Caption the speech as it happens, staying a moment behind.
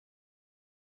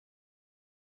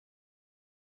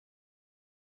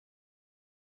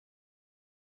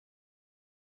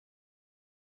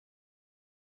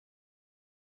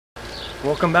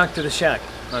Welcome back to the shack.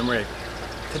 I'm Rick.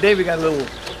 Today we got a little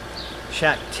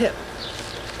shack tip.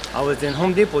 I was in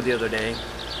Home Depot the other day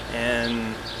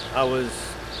and I was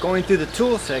going through the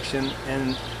tool section,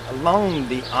 and along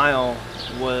the aisle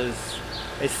was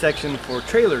a section for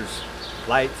trailers,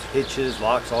 lights, hitches,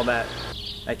 locks, all that.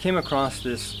 I came across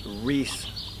this Reese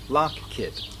lock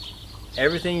kit.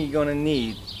 Everything you're gonna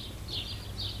need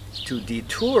to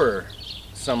deter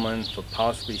someone for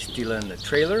possibly stealing the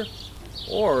trailer,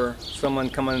 or someone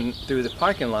coming through the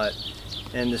parking lot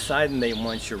and deciding they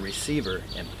want your receiver,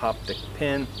 and pop the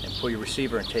pin and pull your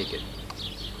receiver and take it.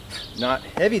 Not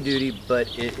heavy duty, but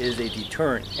it is a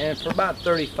deterrent, and for about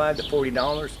 $35 to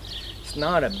 $40 it's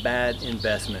not a bad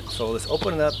investment. So let's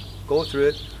open it up, go through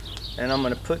it, and I'm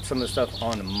going to put some of the stuff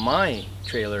on my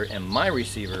trailer and my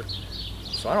receiver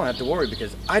so I don't have to worry,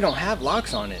 because I don't have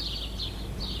locks on it,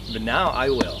 but now I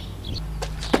will.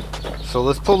 So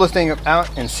let's pull this thing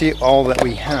out and see all that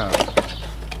we have.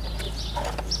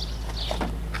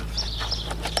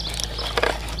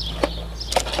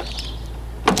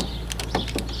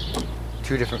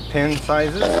 Two different pin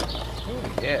sizes.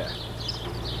 Oh yeah.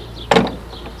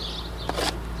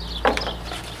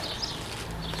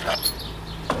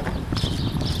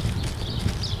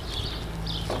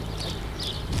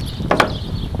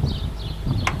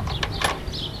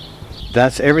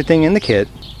 That's everything in the kit.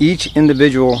 Each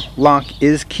individual lock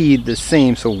is keyed the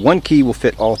same, so one key will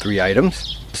fit all three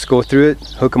items. Let's go through it,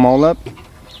 hook them all up.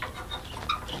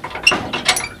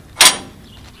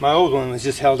 My old one was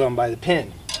just held on by the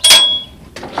pin.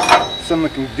 Someone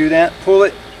can do that, pull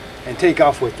it, and take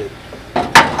off with it.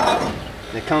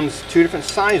 And it comes two different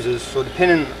sizes, so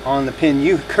depending on the pin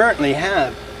you currently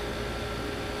have,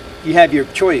 you have your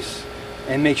choice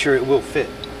and make sure it will fit.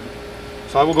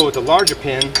 So I will go with the larger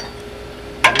pin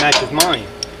that matches mine.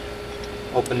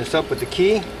 Open this up with the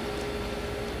key,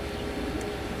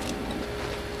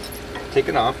 take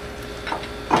it off.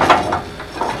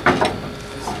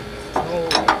 Oh,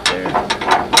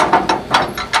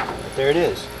 there it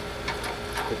is.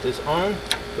 Put this on,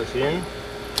 push it in,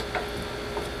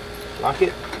 lock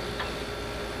it,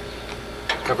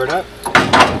 cover it up.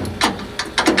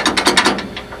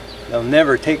 They'll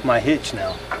never take my hitch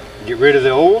now. Get rid of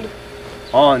the old,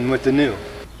 on with the new.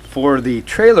 For the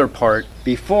trailer part,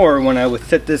 before, when I would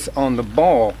set this on the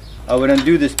ball, I would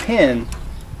undo this pin,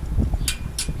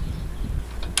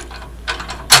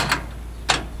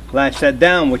 latch that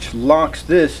down, which locks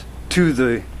this to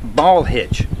the ball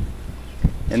hitch,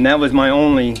 and that was my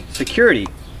only security.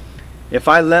 If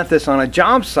I left this on a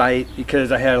job site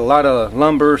because I had a lot of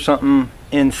lumber or something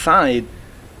inside,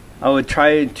 I would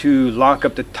try to lock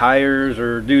up the tires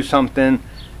or do something.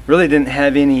 Really didn't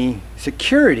have any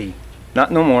security. Not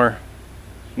no more.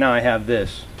 Now I have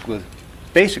this with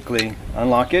basically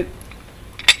unlock it,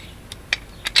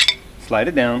 slide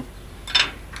it down,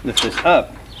 lift this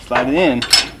up, slide it in,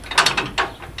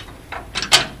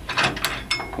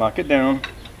 lock it down,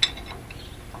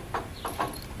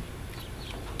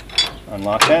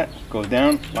 unlock that, goes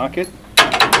down, lock it.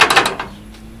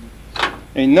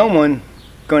 Ain't no one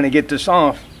going to get this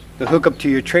off to hook up to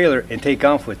your trailer and take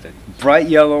off with it. Bright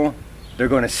yellow, they're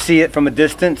going to see it from a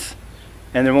distance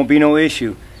and there won't be no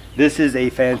issue. This is a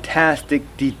fantastic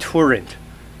deterrent.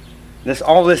 That's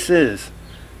all this is.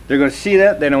 They're going to see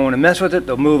that, they don't want to mess with it,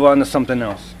 they'll move on to something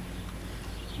else.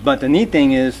 But the neat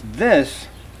thing is this,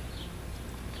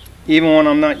 even when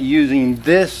I'm not using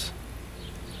this,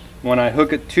 when I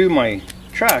hook it to my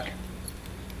truck,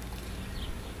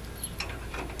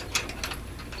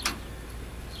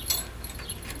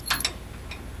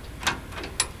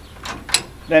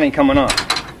 that ain't coming off.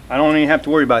 I don't even have to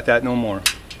worry about that no more.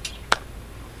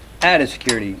 Added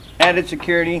security, added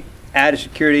security, added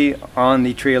security on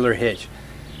the trailer hitch.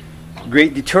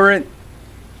 Great deterrent.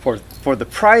 For the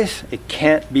price, it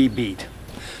can't be beat.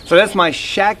 So that's my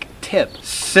shack tip.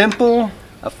 Simple,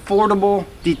 affordable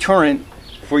deterrent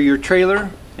for your trailer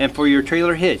and for your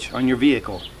trailer hitch on your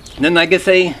vehicle. And then like I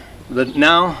say,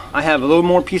 now I have a little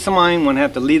more peace of mind when I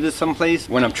have to leave this someplace.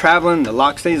 When I'm traveling, the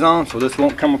lock stays on, so this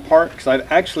won't come apart, because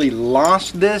I've actually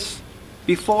lost this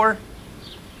before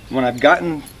when I've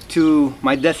gotten to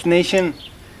my destination.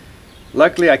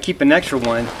 Luckily I keep an extra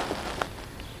one. It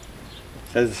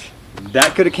says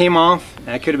that could have came off and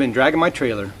I could have been dragging my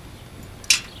trailer.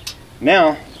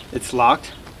 Now it's locked.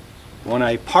 When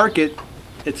I park it,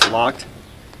 it's locked,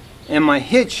 and my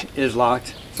hitch is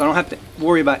locked, so I don't have to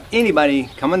worry about anybody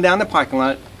coming down the parking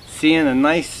lot seeing a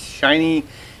nice shiny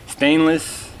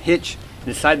stainless hitch and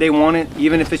decide they want it,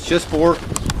 even if it's just for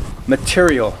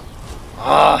material.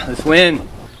 Let's win.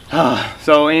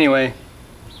 So anyway,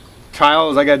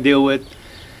 trials I got to deal with.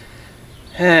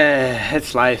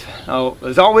 It's life. Oh,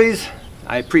 as always,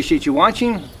 I appreciate you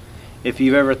watching. If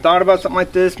you've ever thought about something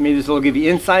like this, maybe this will give you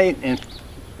insight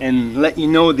and let you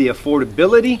know the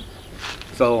affordability.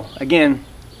 So again,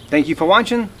 thank you for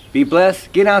watching. Be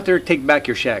blessed. Get out there, take back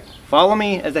your shack. Follow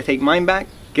me as I take mine back.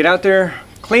 Get out there,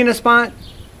 clean a spot,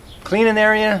 clean an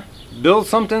area, build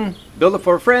something, build it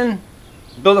for a friend,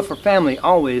 build it for family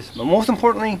always, but most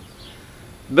importantly,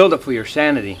 build it for your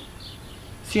sanity.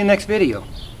 See you next video.